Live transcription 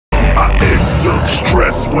exert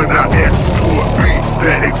stress when I export beats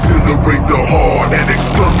that exhilarate the hard and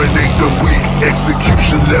exterminate the weak.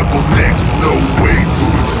 Execution level next, no way to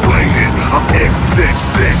explain it. I'm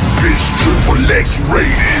XXX, bitch, triple X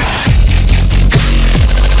rated.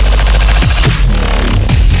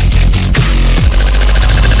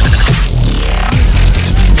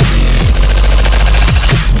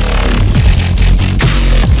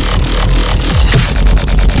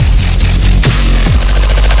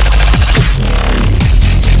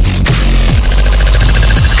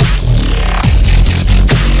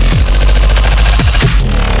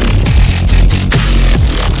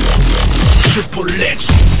 Triple X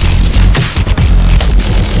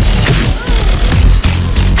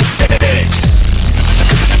X.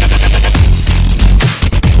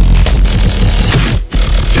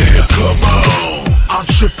 Yeah, come on, I'm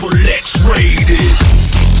Triple X rated.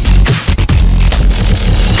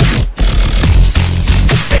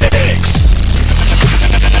 X.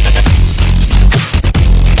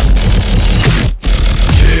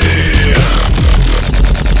 Yeah.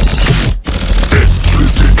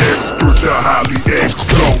 Explicit expert, the highly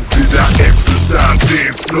exalted. I exercise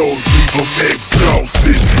dance floors, leave them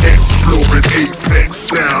exhausted. Exploring apex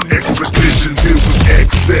sound expedition, deal with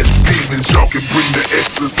excess demons. Y'all can bring the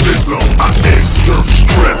exorcism. I exert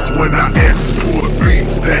stress when I export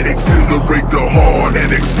beats that exhilarate the hard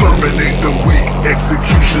and exterminate the weak.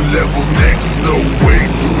 Execution level next, no way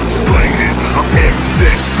to explain it. I'm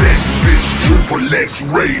XXX, bitch, triple X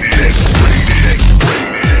rated. X rated, X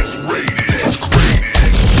rated, X rated,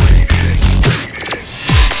 X rated.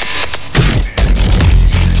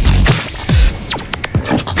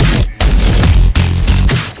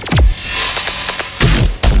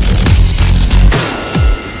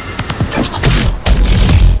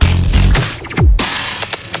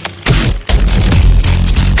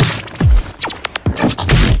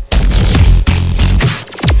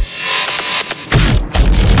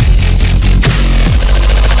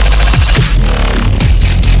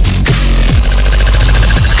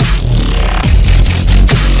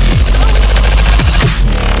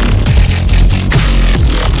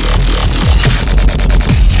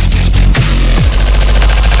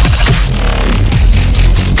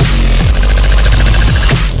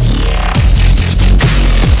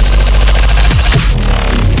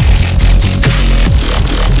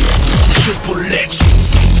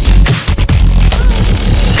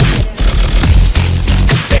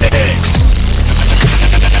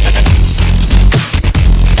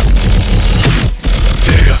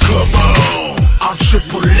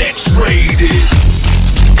 Triple X rated.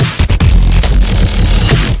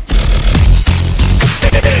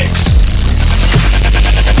 X.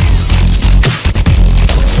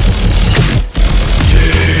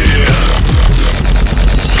 Yeah.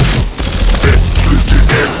 Explicit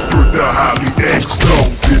expert, the highly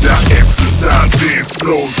exalted. I exercise dance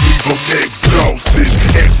floors, leave them exhausted.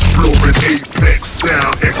 Exploring apex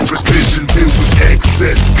sound expedition, deal with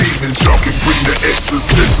excess demons. Y'all can bring the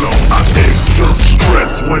exorcism. I exert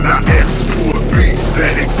stress when I export beats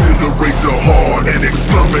that exhilarate the hard and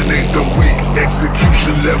exterminate the weak.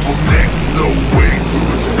 Execution level next, no way to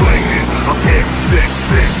explain it. I'm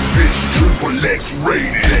XXX, bitch, triple X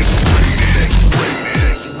rated. X rated.